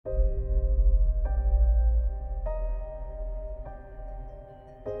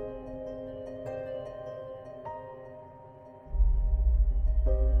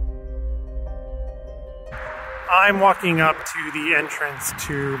I'm walking up to the entrance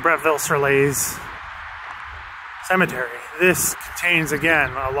to Bretteville-Sur-Laize cemetery. This contains,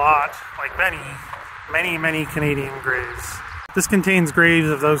 again, a lot, like many Canadian graves. This contains graves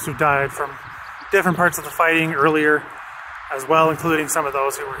of those who died from different parts of the fighting earlier, as well, including some of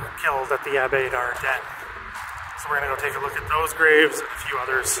those who were killed at the Abbaye d'Ardennes. So we're going to go take a look at those graves and a few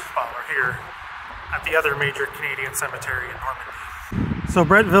others while we're here at the other major Canadian cemetery in Normandy. So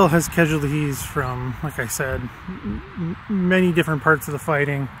Bretteville has casualties from, like I said, many different parts of the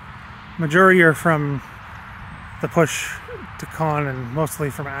fighting. Majority are from the push to Caen and mostly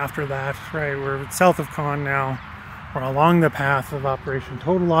from after that, right? We're south of Caen now. We're along the path of Operation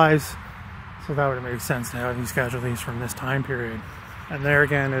Totalize, so that would have made sense to have these casualties from this time period. And there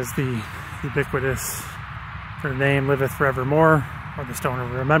again is the ubiquitous "Her name liveth forevermore," or the Stone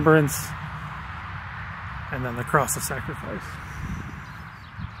of Remembrance, and then the Cross of Sacrifice.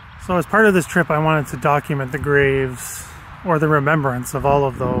 So as part of this trip, I wanted to document the graves, or the remembrance of all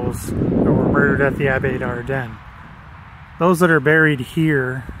of those who were murdered at the Abbaye d'Ardennes. Those that are buried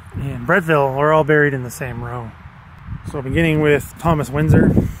here in Bretteville are all buried in the same row. So beginning with Thomas Windsor,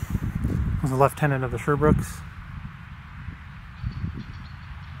 who was a lieutenant of the Sherbrooks.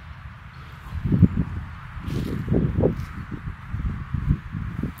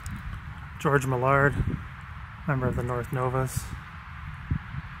 George Millar, member of the North Novas.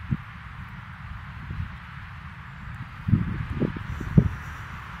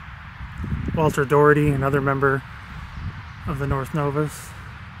 Walter Doherty, another member of the North Novas.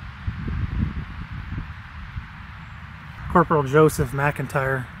 Corporal Joseph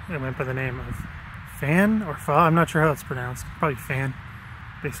MacIntyre, it went by the name of Fan or Fa, I'm not sure how it's pronounced, probably Fan,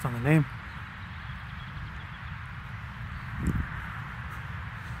 based on the name.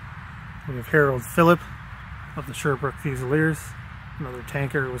 We have Harold Philp of the Sherbrooke Fusiliers, another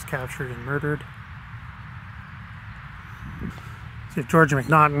tanker who was captured and murdered. So we have George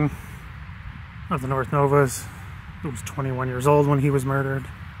McNaughton of the North Novas, who was 21 years old when he was murdered.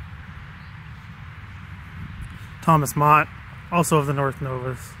 Thomas Mont, also of the North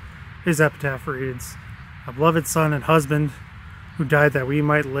Novas. His epitaph reads, "A beloved son and husband who died that we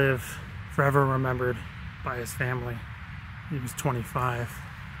might live, forever remembered by his family." He was 25.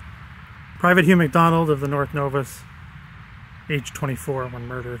 Private Hugh MacDonald of the North Novas, age 24 when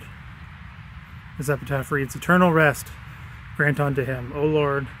murdered. His epitaph reads, "Eternal rest grant unto him, O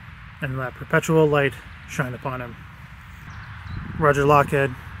Lord, and let perpetual light shine upon him." Roger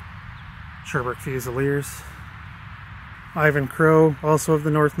Lockhead, Sherbrooke Fusiliers. Ivan Crowe, also of the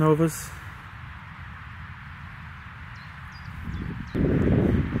North Novas.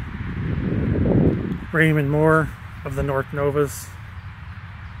 Raymond Moore of the North Novas.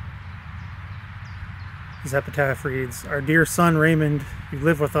 His epitaph reads, "Our dear son Raymond, you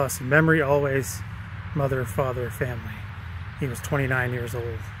live with us in memory always, mother, father, family." He was 29 years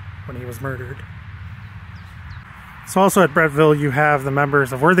old when he was murdered. So also at Bretteville you have the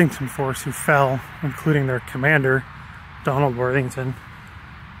members of Worthington Force who fell, including their commander, Donald Worthington,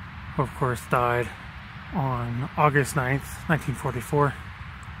 who of course died on August 9th, 1944.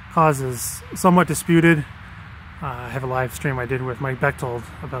 Cause is somewhat disputed. I have a live stream I did with Mike Bechtold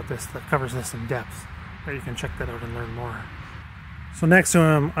about this that covers this in depth, but you can check that out and learn more. So next to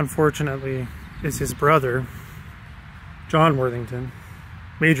him, unfortunately, is his brother, John Worthington,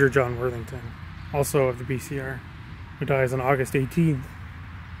 Major John Worthington, also of the BCR, who dies on August 18th,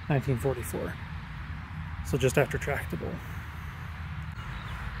 1944. So just after Tractable.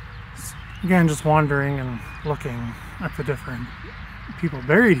 Again, just wandering and looking at the different people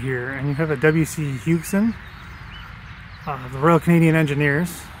buried here, and you have a W.C. Hugson, the Royal Canadian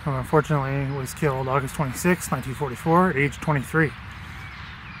Engineers, who unfortunately was killed August 26, 1944, at age 23.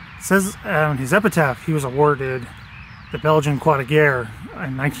 It says on his epitaph he was awarded the Belgian Croix de Guerre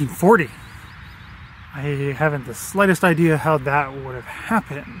in 1940. I haven't the slightest idea how that would have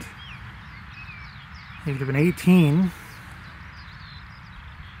happened. He would have been 18.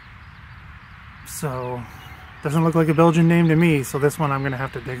 So, doesn't look like a Belgian name to me, so this one I'm going to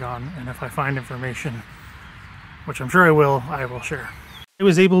have to dig on, and if I find information, which I'm sure I will share. I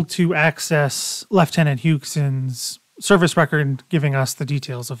was able to access Lieutenant Hugson's service record, giving us the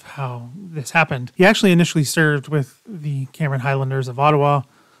details of how this happened. He actually initially served with the Cameron Highlanders of Ottawa,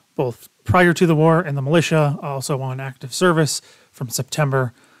 both prior to the war and the militia, also on active service from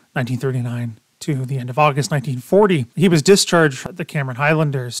September 1939 to the end of August 1940. He was discharged from the Cameron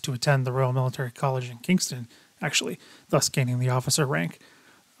Highlanders to attend the Royal Military College in Kingston, actually, thus gaining the officer rank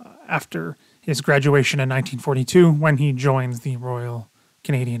after his graduation in 1942 when he joins the Royal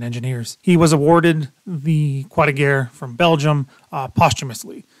Canadian Engineers. He was awarded the Croix de Guerre from Belgium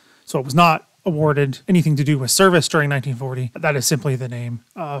posthumously. So it was not awarded anything to do with service during 1940. That is simply the name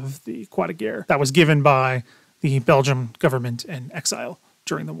of the Croix de Guerre that was given by the Belgian government in exile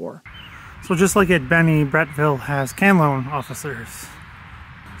during the war. So just like at Beny, Bretteville has Canloan officers.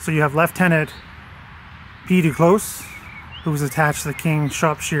 So you have Lieutenant P. Duclos, who was attached to the King's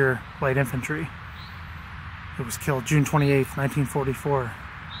Shropshire Light Infantry. He was killed June 28, 1944,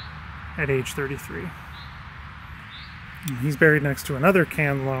 at age 33. And he's buried next to another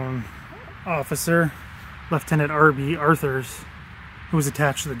Canloan officer, Lieutenant R.B. Arthurs, who was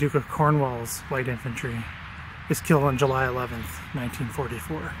attached to the Duke of Cornwall's Light Infantry. He was killed on July 11th,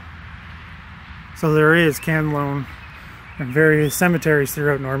 1944. So there is Canloan and various cemeteries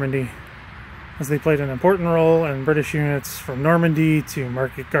throughout Normandy, as they played an important role in British units from Normandy to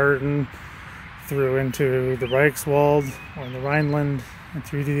Market Garden, through into the Reichswald on the Rhineland, and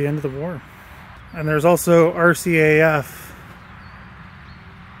through to the end of the war. And there's also RCAF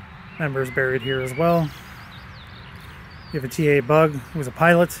members buried here as well. You have a T.A. Bug, who was a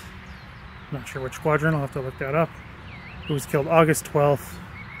pilot. I'm not sure which squadron, I'll have to look that up. Who was killed August 12th,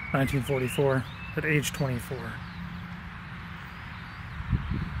 1944, at age 24.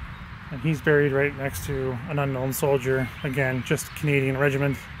 And he's buried right next to an unknown soldier. Again, just Canadian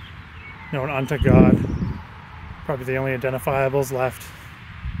regiment, known unto God. Probably the only identifiables left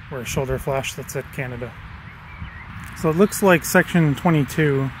were a shoulder flash that said Canada. So it looks like Section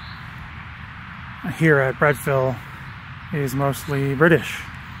 22 here at Bretteville is mostly British,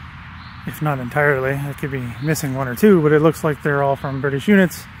 if not entirely. I could be missing one or two, but it looks like they're all from British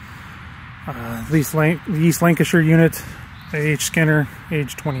units. The East Lancashire unit, H. Skinner,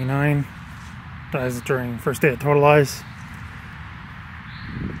 age 29, dies during first day at Total Eyes.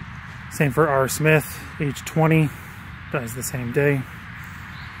 Same for R. Smith, age 20, dies the same day.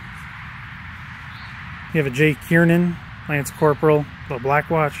 You have a J. Kiernan, Lance Corporal, the Black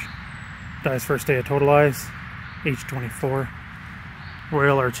Watch, dies first day at Total Eyes, age 24.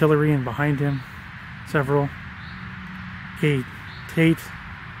 Royal Artillery, and behind him, several. K. Tate,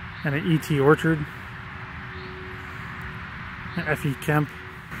 and an E.T. Orchard. And F.E. Kemp.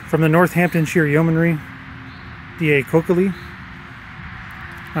 From the Northamptonshire Yeomanry, D.A. Coakley.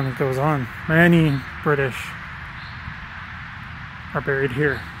 And it goes on. Many British are buried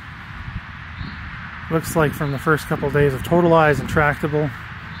here. Looks like from the first couple of days of Total Eyes and Tractable,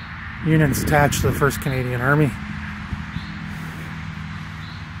 units attached to the 1st Canadian Army.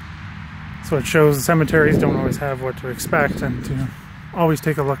 So it shows the cemeteries don't always have what to expect, and to always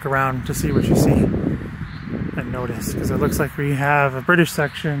take a look around to see what you see and notice, because it looks like we have a British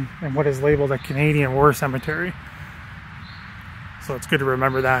section and what is labeled a Canadian War Cemetery. So it's good to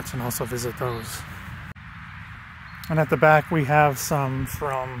remember that and also visit those. And at the back we have some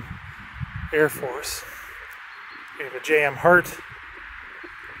from Air Force. We have a J.M. Hart, the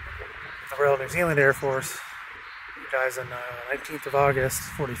Royal New Zealand Air Force. He dies on 19th of August,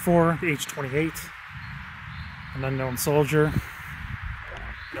 44, age 28. An unknown soldier.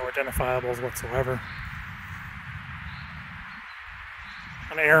 No identifiables whatsoever.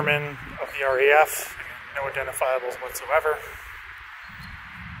 An airman of the RAF. No identifiables whatsoever.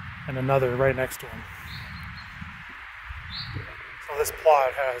 And another right next to him. So this plot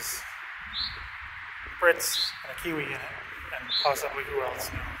has Brits and a Kiwi in it, and possibly who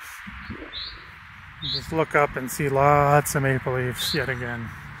else knows. You just look up and see lots of maple leaves yet again.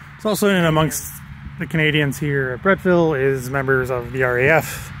 It's also in amongst the Canadians here at Bretteville is members of the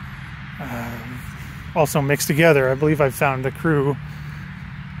RAF, also mixed together. I believe I've found the crew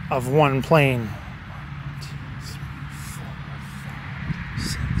of one plane. 1, 2, 3, 4, 5,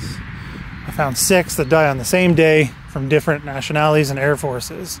 6. I found 6 that die on the same day from different nationalities and air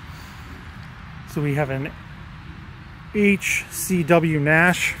forces. So we have an H.C.W.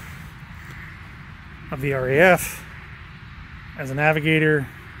 Nash of the RAF as a navigator,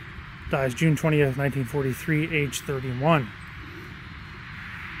 dies June 20th, 1943, age 31.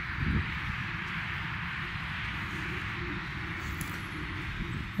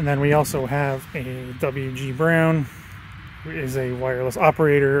 And then we also have a W.G. Brown, who is a wireless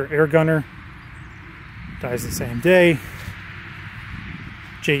operator, air gunner, dies the same day.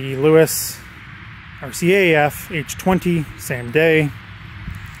 J.E. Lewis, RCAF, age 20, same day.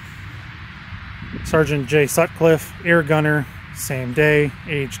 Sergeant J. Sutcliffe, air gunner, same day,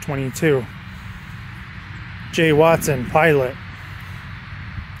 age 22. J. Watson, pilot,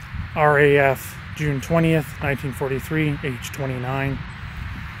 RAF, June 20th, 1943, age 29.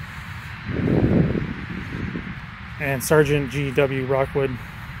 And Sergeant G.W. Rockwood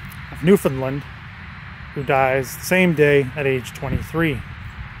of Newfoundland, who dies the same day at age 23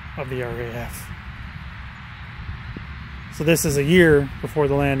 of the RAF. So this is a year before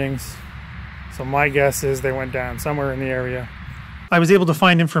the landings So my guess is they went down somewhere in the area. I was able to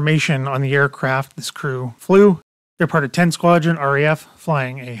find information on the aircraft this crew flew. They're part of 10 Squadron RAF,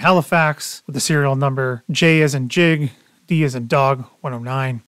 flying a Halifax with the serial number J as in Jig, D as in Dog,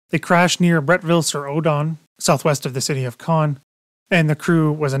 109. They crashed near Bretteville-Sur-Laize, southwest of the city of Caen, and the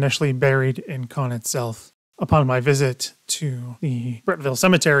crew was initially buried in Caen itself. Upon my visit to the Bretteville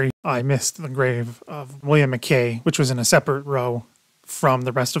Cemetery, I missed the grave of William Mackay, which was in a separate row from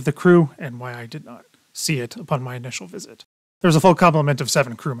the rest of the crew, and why I did not see it upon my initial visit. There was a full complement of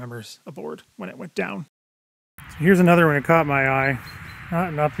 7 crew members aboard when it went down. So here's another one that caught my eye,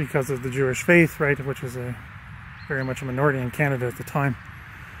 not because of the Jewish faith, right, which was very much a minority in Canada at the time,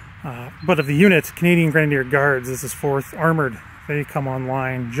 but of the unit, Canadian Grenadier Guards. This is 4th Armoured. They come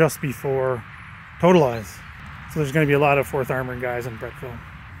online just before Totalize. So there's going to be a lot of 4th Armored guys in Bretteville.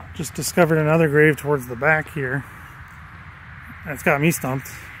 Just discovered another grave towards the back here. That's got me stumped.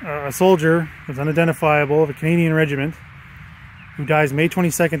 A soldier who's unidentifiable of a Canadian regiment who dies May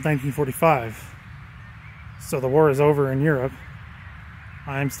 22nd, 1945. So the war is over in Europe.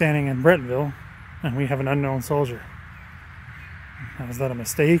 I'm standing in Bretteville and we have an unknown soldier. Now, is that a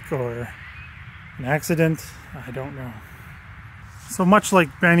mistake or an accident? I don't know. So much like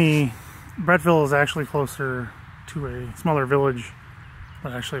Beny, Bretteville is actually closer to a smaller village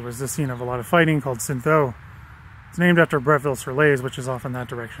that actually was the scene of a lot of fighting called Saint-Ouen. It's named after Bretteville-Sur-Laize, which is off in that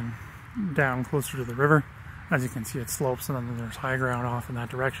direction, down closer to the river. As you can see, it slopes and then there's high ground off in that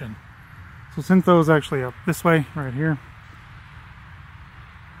direction. So Saint-Ouen is actually up this way, right here.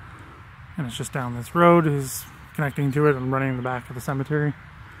 And it's just down this road is connecting to it and running in the back of the cemetery.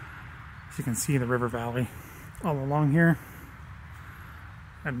 So you can see the river valley all along here.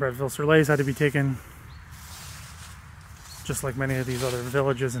 And Bretteville-Sur-Laize had to be taken just like many of these other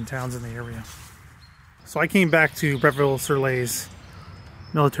villages and towns in the area. So I came back to Bretteville-Sur-Laize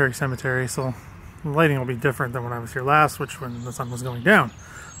military cemetery, so the lighting will be different than when I was here last, which when the sun was going down.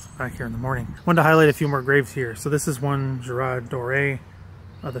 So back here in the morning. Wanted to highlight a few more graves here. So this is one Gerard Doré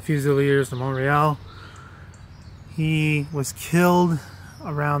of the Fusiliers de Montreal. He was killed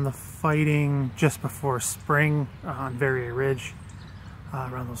around the fighting just before spring on Verrières Ridge.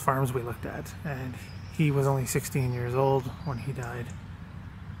 Around those farms we looked at, and he was only 16 years old when he died.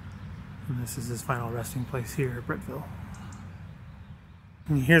 And this is his final resting place here at Bretteville.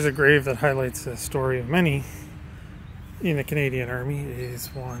 And here's a grave that highlights the story of many in the Canadian Army. It is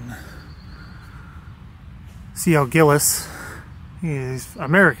one C.L. Gillis. He is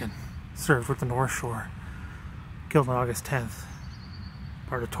American, served with the North Shore, killed on August 10th,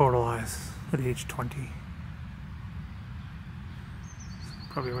 part of Totalize at age 20.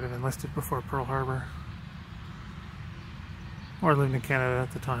 Probably would have enlisted before Pearl Harbor. Or lived in Canada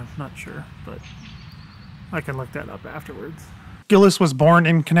at the time, not sure, but I can look that up afterwards. Gillis was born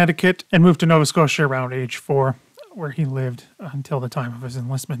in Connecticut and moved to Nova Scotia around age 4, where he lived until the time of his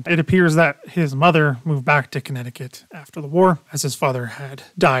enlistment. It appears that his mother moved back to Connecticut after the war, as his father had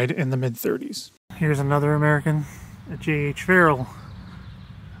died in the mid-30s. Here's another American, J.H. Farrell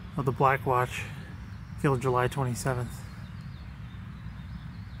of the Black Watch, killed July 27th.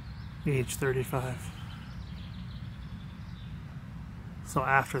 Age 35. So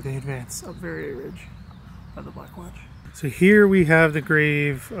after the advance of Verrières Ridge by the Black Watch. So here we have the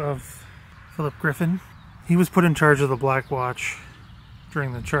grave of Philp Griffin. He was put in charge of the Black Watch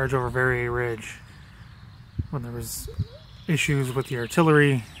during the charge over Verrières Ridge when there was issues with the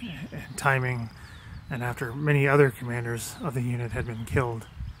artillery and timing, and after many other commanders of the unit had been killed.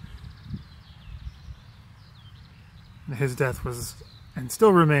 And his death was, and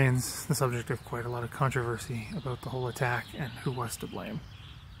still remains, the subject of quite a lot of controversy about the whole attack and who was to blame.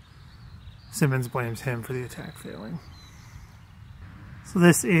 Simmons blames him for the attack failing. So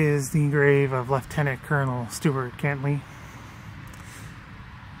this is the grave of Lieutenant Colonel Stuart Cantlie.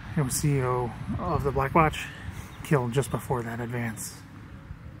 He was CEO of the Black Watch, killed just before that advance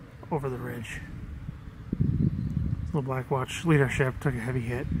over the ridge. So the Black Watch leadership took a heavy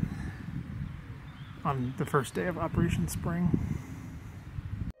hit on the first day of Operation Spring.